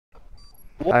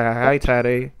Hey,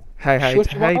 Teddy. Shut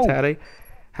your Hey, mouth. Teddy.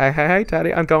 Hey,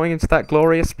 Teddy. I'm going into that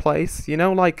glorious place. You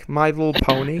know, like My Little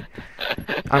Pony?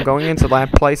 I'm going into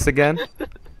that place again.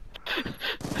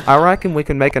 I reckon we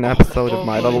can make an episode of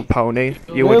My Little Pony.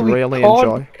 You would No, we really can't.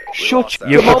 enjoy. Shut You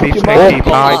your could mouth, be you Pinkie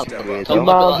mouth. Pie.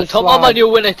 Tom on, you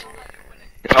win it.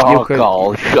 Oh, could-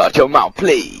 God, shut your mouth,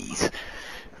 please.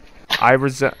 I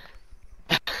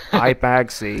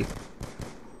Bagsy.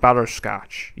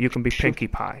 Butterscotch. You can be Pinkie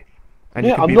Pie. And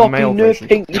you Yeah, can I'm be the not male being no version.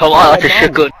 pink. Tom on like a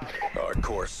shotgun.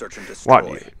 Hardcore search and What?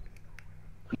 destroy.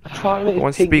 Who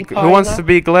wants to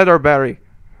be Glitterberry?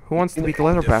 Who wants to be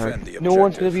Glitterberry? Defend the No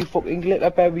one's gonna objective. be fucking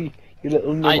Glitterberry, you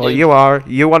little I nut. Well, do. you are.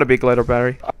 You want to be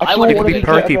Glitterberry. I don't wanna You can wanna be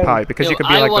Perky Glitterberry. Pie because you can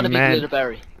be I like want the to be man.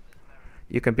 Glitterberry.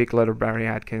 You can be Glitterberry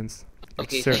Atkins.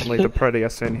 Okay. It's certainly the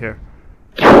prettiest in here.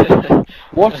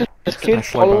 What's this kid Especially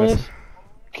following boys. us?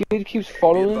 Kid keeps Be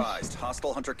following us. advised,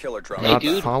 hostile hunter-killer drone. Hey Not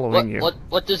dude, following you.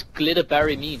 what does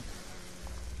Glitterberry mean?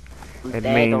 It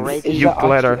means Is you that actually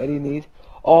glitter. any need?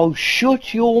 Oh,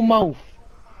 shut your mouth.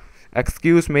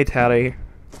 Excuse me, Teddy.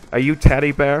 Are you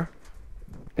Teddy Bear?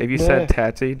 Have you Yeah. said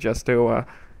Teddy just to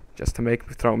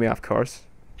throw me off course?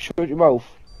 Shut your mouth.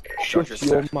 Shut Shut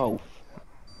your your set. mouth.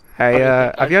 Hey,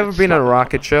 Okay, have you ever been on a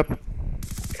rocket ship?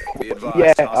 Be advised,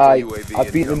 Yeah, hostile UAV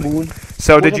I've been to the incoming. moon.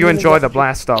 So did Wasn't you in a enjoy the rocket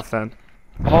blast off then?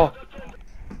 Oh,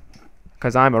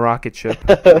 Cause I'm a rocket ship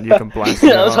and you can blast me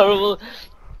That was off. horrible.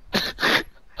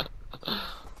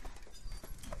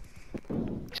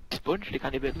 Sponge, they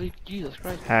can't even leave. Jesus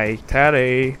Christ. Hey,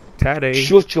 Teddy. Teddy.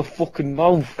 shut your fucking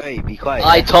mouth. Hey, be quiet.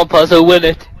 I Tom Puzzle win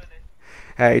it.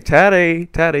 Hey, Teddy.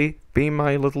 Teddy. Be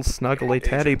my little snuggly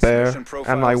teddy Agents, bear. mission profiles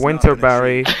And my not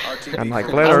Winterberry. been achieved. And my RTB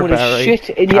I'm gonna Glitterberry. shit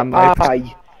in your and my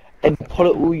eye and put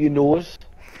it through your nose.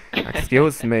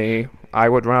 Excuse me. I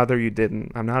would rather you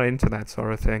didn't. I'm not into that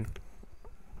sort of thing.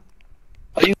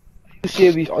 Are you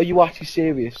serious? Are you actually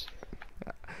serious?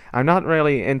 I'm not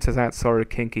really into that sort of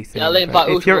kinky thing. Yeah, lean but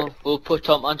back. if you're, We'll put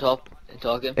Tom on top and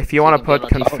talk him. if you want to So put he can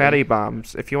get on top. confetti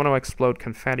bombs, if you want to explode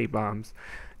confetti bombs,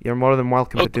 you're more than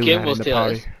welcome to do Okay, that we'll in the stay on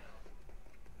party. this.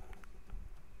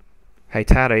 Hey,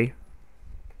 Teddy.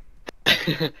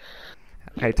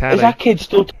 Hey, Is Teddy. that kid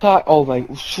still talking? Oh my,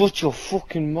 shut your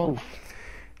fucking mouth.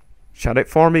 Shut it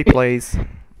for me, please.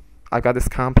 I got this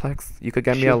complex. You could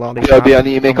get me a Shut- lollipop. I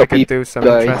need to make and we a could beep, do some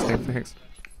guys. interesting things.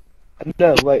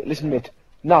 No, wait, listen mate.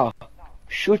 Nah,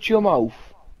 shut your mouth.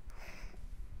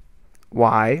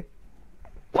 Why?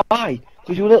 Why?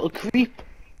 Because you're a little creep.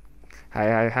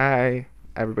 Hey.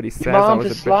 Everybody says Your I mom's was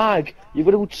a a bit. slag. You've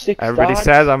got about 6 Everybody stars.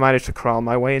 says I managed to crawl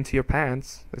my way into your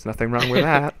pants. There's nothing wrong with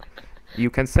that. You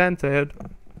consented.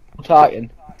 Talking.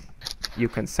 You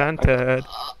consented.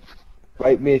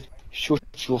 Right mate, shut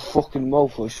your fucking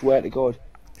mouth, I swear to God.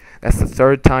 That's the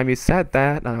third time you said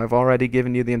that, and I've already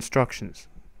given you the instructions.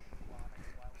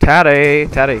 Teddy.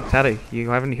 You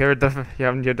haven't heard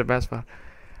the best part,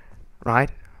 right?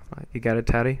 You get it,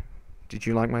 Teddy? Did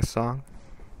you like my song?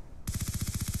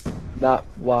 Nah,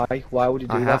 why? Why would you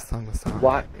do I have that? sung the song.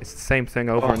 Why? It's the same thing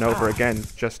over and over again,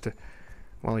 just to.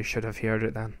 Well, you should have heard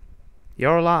it then.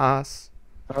 Your loss.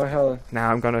 Oh hell.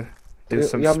 Now I'm gonna do You-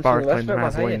 some you haven't sung the sparkling, rest of it, man,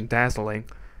 have razzling, you? and dazzling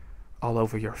all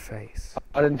over your face.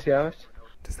 I didn't hear it.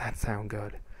 Does that sound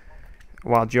good?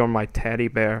 While you're my teddy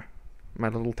bear, my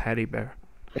little teddy bear.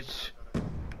 It's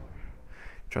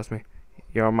Trust me.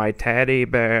 You're my teddy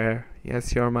bear.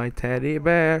 Yes, you're my teddy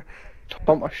bear.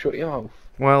 Tom, I shut your mouth.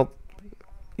 Well,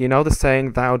 you know the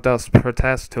saying, thou dost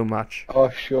protest too much. Oh,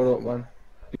 shut up, man.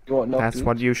 You want nothing? That's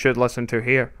what you should listen to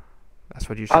here. That's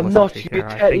what you should I'm listen not to your here.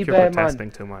 I teddy think you're bear, man.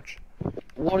 protesting too much.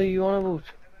 What are you on about?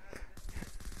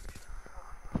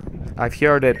 I've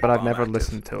heard it, but I've never active.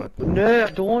 listened to it. No,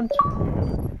 I don't.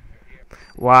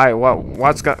 Why?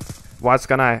 What's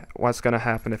gonna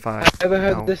happen if I? Ever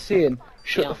heard No. this saying?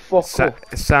 Shut Yeah. the fuck up.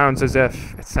 It sounds as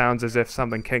if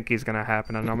something kinky's gonna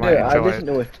happen, and I might Yeah, I enjoy listen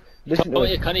it. to it. Listen to Oh, it.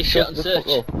 yeah, can he shut and the fuck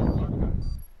search? up.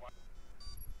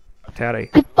 Teddy.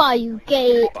 Goodbye, you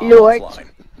gay Bomb lord. offline.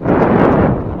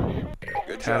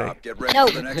 Good Teddy. job. Get ready No.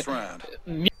 for the next round.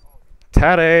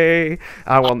 Teddy,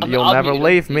 you'll I'll never mute him.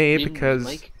 leave me Mute him, because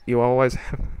Mike. you always.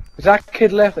 Is that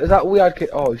kid left? Is that weird kid?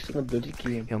 Oh, he's still in a bloody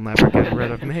game. You'll never get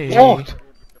rid of me. What?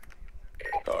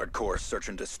 Hardcore search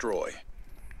and destroy.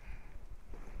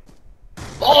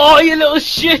 Oh, you little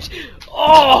shit!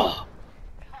 Oh!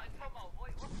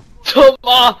 Tom,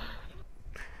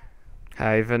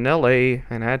 Hey, Vanilli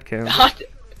and Adkins. that,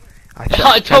 I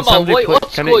Tom, can somebody wait,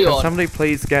 what's can going on? somebody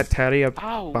please get Teddy a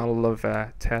Ow. bottle of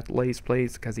Tetley's,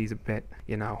 please? Because he's a bit,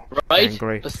 right?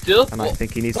 angry. But still, And I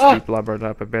think he needs Ah. to be blubbered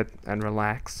up a bit and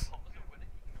relax.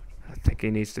 I think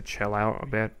he needs to chill out a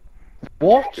bit.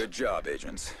 What? Good job,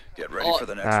 agents. Get ready Oh. for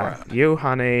the next round. You,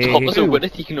 honey. Tom doesn't win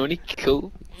it, he can only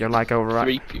kill You're like a rat.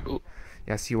 3 people.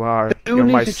 Yes, you are. You You're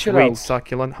need my to chill sweet, out.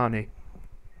 succulent honey.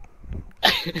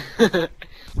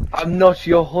 I'm not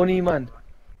your honey, man.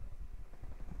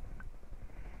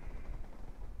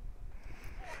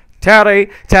 Teddy,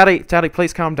 Teddy, Teddy,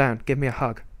 please calm down. Give me a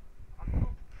hug.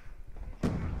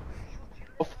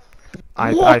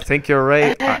 I What? think you're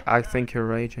I think you're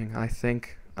raging. I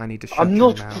think I need to shut I'm your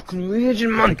not mouth. fucking raging,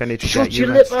 I man. think I need to Shut get you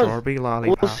your that lip, man. strawberry We'll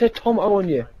lollipop. set Tom out on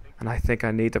you. And I think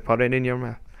I need to put it in your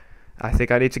mouth. I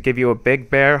think I need to give you a big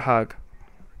bear hug.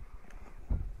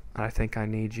 And I think I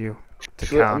need you to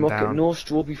Sure, I'm calm not getting down no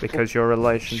strawberry. because your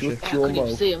relationship. Shut I your couldn't even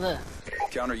mouth. see him there.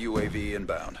 Counter UAV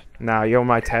inbound. Now you're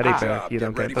my teddy Ah. bear. You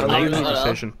don't Get get ready the for the making next one.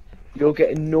 decision. You're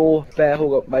getting no bear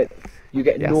hug up, mate. You're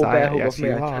getting Yes, no bear hug yes, off me.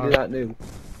 you I tell are. you that now.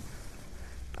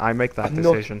 I make that I'm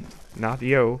not- decision, not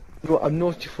you. No, I'm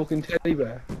not your fucking teddy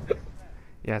bear.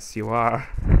 Yes, you are.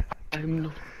 I'm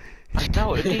not. I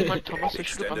know, it ain't like Thomas, I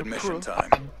should have Extended been a mission pro.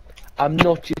 time. I'm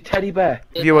not your teddy bear.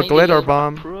 Give you a glitter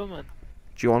bomb. Pro, man.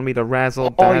 Do you want me to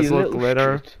razzle Oh, you dazzle little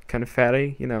glitter shit.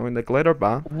 confetti? You know, in the glitter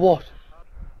bomb. What?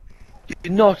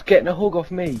 You're not getting a hug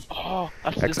off me. Oh,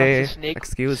 that's Ex- the snake.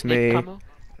 excuse snake me. camo.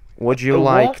 Would you The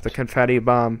like what? the confetti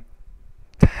bomb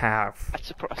to have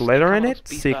That's a glitter in snake it, camo,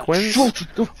 beat that. sequins, Shut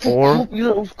the fuck Or- up, you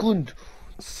little cunt.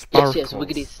 sparkles? yes,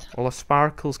 wiggities. Well, the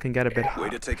sparkles can get a bit Way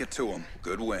hot. to take it to him.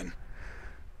 Good win.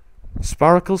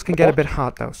 Sparkles can get a What? bit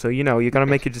hot though, so you know you gotta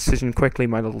make your decision quickly,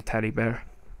 my little teddy bear.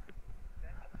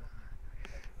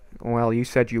 Well, you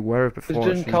said you were before, so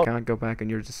didn't you count- can't go back on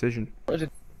your decision. What is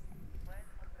it?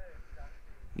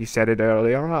 You said it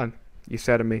earlier on. You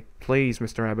said to me, "Please,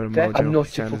 Mr. Abbott and Dad, Mojo, I'm you not your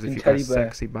sound as if fucking you got a teddy bear."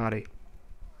 sexy body.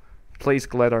 Please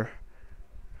glitter.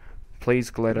 Please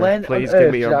glitter. When Please on give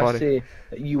earth me your did I body." say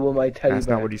that you were my teddy That's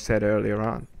bear? not what you said earlier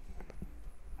on.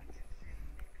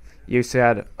 You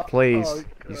said, please. Oh,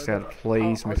 You God. said,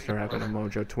 please, Mr. Abbott and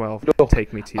Mojo 12, No,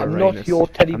 take me to your I'm not anus, your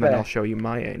teddy and then bear. I'll show you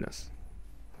my anus.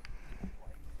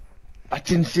 I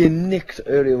didn't say Nick's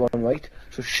earlier on, right?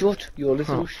 So shut your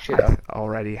little shit I up.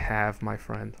 already have, my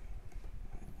friend.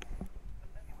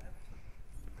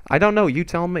 I don't know. You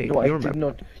tell me. No, I you did remember?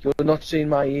 not. You're not seeing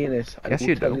my anus. I Yes, will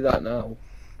you tell do. you that now.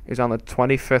 It was on the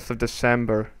 25th of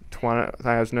December,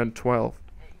 2012.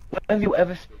 When have you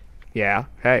ever? Yeah.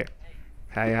 Hey.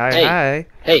 Hey, hey, Hey. hey.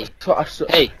 Hey, So I saw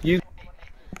hey, you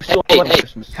saw Hey, my hey.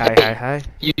 Christmas. Hey, hey, hey.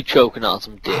 you choking on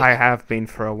some dick. I have been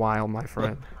for a while, my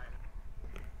friend.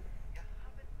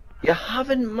 You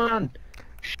haven't, man.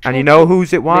 And you know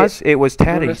whose it was? It was You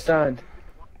Teddy's. understand?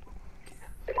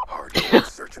 Hardcore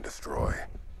search and destroy.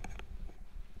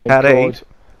 Oh, Teddy. God.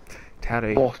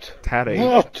 Teddy. What? Teddy.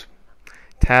 What?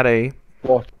 Teddy.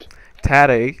 What?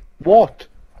 Teddy. What?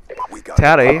 We got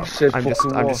Teddy. I said I'm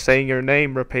fucking what? just saying your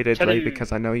name repeatedly Teddy.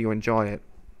 because I know you enjoy it.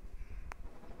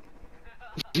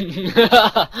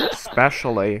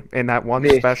 Especially in that one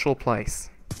Mate. special place.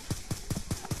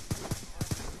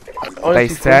 Honestly, They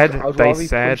said Frank, I'd rather be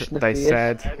punched in the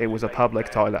face. it was a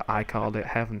public toilet. I called it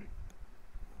heaven.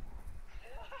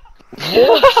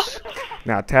 What?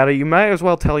 Now, Teddy, you may as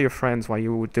well tell your friends what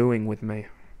you were doing with me.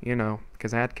 You know,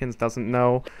 because Atkins doesn't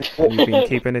know, and you've been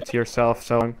keeping it to yourself.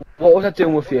 So, What was I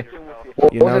doing with you?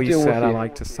 What you was know, I you doing said with I you?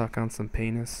 like to suck on some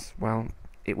penis. Well,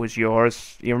 it was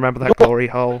yours. You remember that glory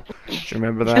hole? Do you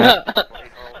remember that?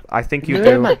 I think you No,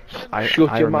 do. man. I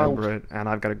Shut your remember mouth. it, and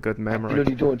I've got a good You memory.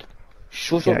 bloody don't.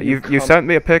 Shut Yeah, up. you cunt. sent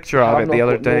me a picture of I'm it the not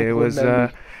other got no day. It good was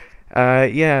memory.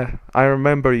 yeah, I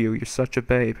remember you. You're such a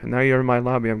babe. And now you're in my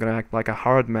lobby. I'm gonna act like a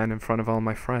hard man in front of all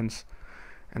my friends,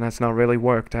 and that's not really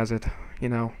worked, has it? You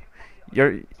know,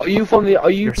 you're Are you from the? Are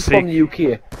you You're from the UK?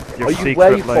 you're Are you-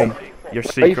 where are you secretly from? you're you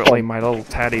secretly from? my little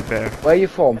teddy bear. Where are you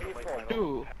from?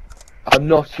 Ooh, I'm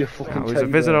not your fucking. It was a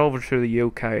teddy visit bear. over to the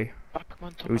UK. Oh,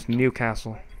 Backman, It was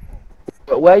Newcastle.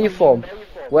 But where are you from?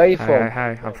 Where are you Hey, from?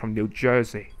 hey, I'm from New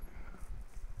Jersey.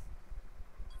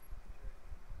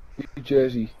 New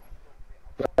Jersey.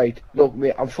 Right. Look,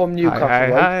 mate. I'm from Newcastle.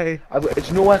 Hey, right? hey.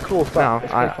 It's nowhere close. No,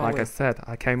 It's quite far like I away. said,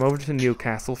 I came over to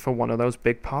Newcastle for one of those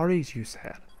big parties you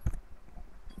said.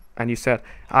 And you said,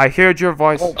 I heard your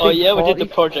voice. Oh, Oh big yeah, we did party.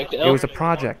 the project. It was a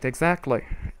project, exactly.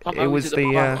 Tom, It how was is it at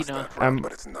the back, you know?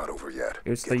 but it's not over yet. it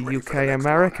was Get the ready for UK next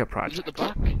America Is it project, the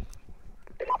back?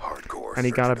 Hardcore and he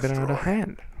search got a and bit out of destroy.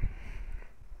 hand.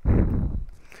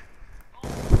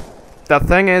 The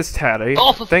thing is, Teddy.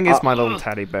 Oh, for Thing is, my little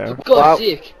teddy For bear. God's Wow.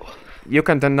 sake. You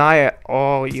can deny it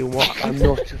all you want, I'm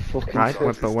not your fucking. right?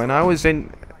 teddy- But when I was in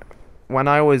Are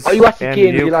you actually in gay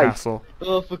in real life? Newcastle,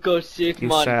 Oh, for God's sake, you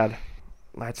man. said,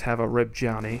 "Let's have a rib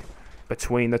Johnny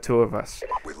between the two of us."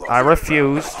 We lost I the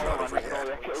refused. round. It's not over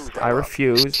yet. I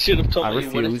refused. Should have told I me you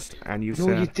would've. refused, and you No,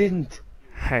 you said, didn't.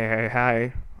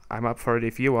 hey, I'm up for it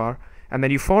if you are. And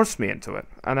then you forced me into it.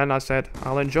 And then I said,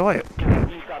 I'll enjoy it.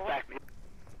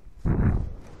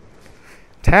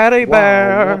 Teddy Wow,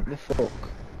 bear! what the fuck?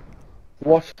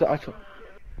 What's the actual...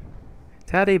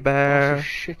 Teddy What's bear! the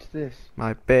shit this?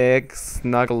 My big,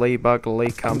 snuggly,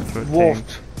 buggly, comforting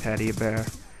What? teddy bear.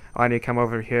 I need to come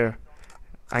over here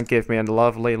and give me a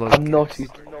lovely little I'm not... kiss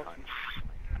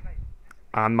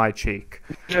on my cheek.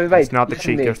 No, right, It's not the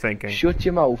listen, cheek mate. you're thinking. Shut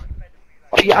your mouth.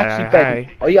 Are you actually Hey, bent?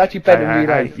 hey. Are you actually bent in real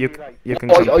life? You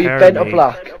can Are you compare bent or me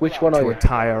black? Which one are to you? a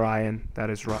tire iron that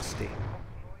is rusty.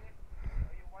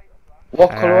 What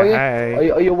colour are you? Hey.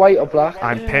 Are you white or black?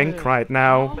 I'm pink right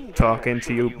now, talking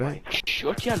to you, babe.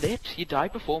 Shut your lips, you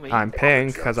died before me. I'm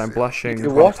pink because I'm blushing You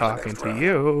while what? talking to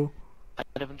you. I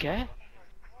don't even care.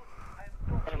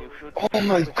 Oh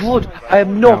my god, I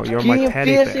am No, not you're gay my and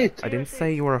teddy face bear. it. I didn't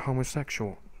say you were a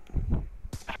homosexual.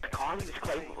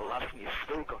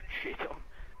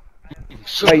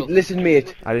 Right, listen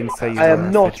mate, I didn't say you I were. am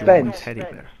I not said you were a bent. teddy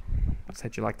bear. I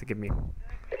said you like to give me.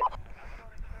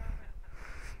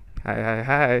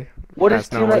 Hey. what That's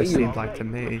is not what it you? seemed like to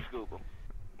me.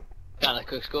 Dana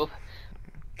Cook's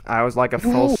I was like a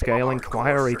full-scale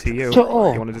inquiry to you. Shut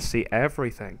up. You wanted to see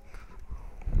everything.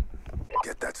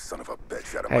 Get that son of a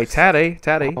bitch out of Hey, my Teddy,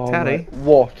 Oh Teddy, my-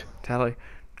 What? Teddy.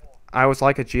 I was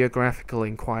like a geographical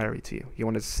inquiry to you. You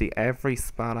wanted to see every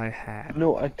spot I had.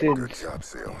 No, I Good didn't. job,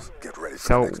 Sales. Get ready for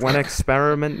So the next when one.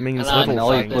 experiment means And I little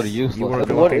know things, bloody you were What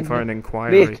looking in for the- an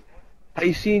inquiry. Mate, have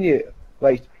you seen you?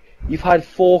 Right, you've had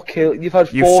 4 kills. You've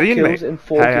had You've 4 seen me. kills and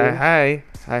 4 kills. Hey.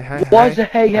 What's a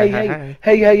hey?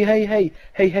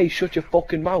 Shut your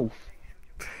fucking mouth.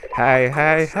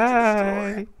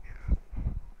 Hey.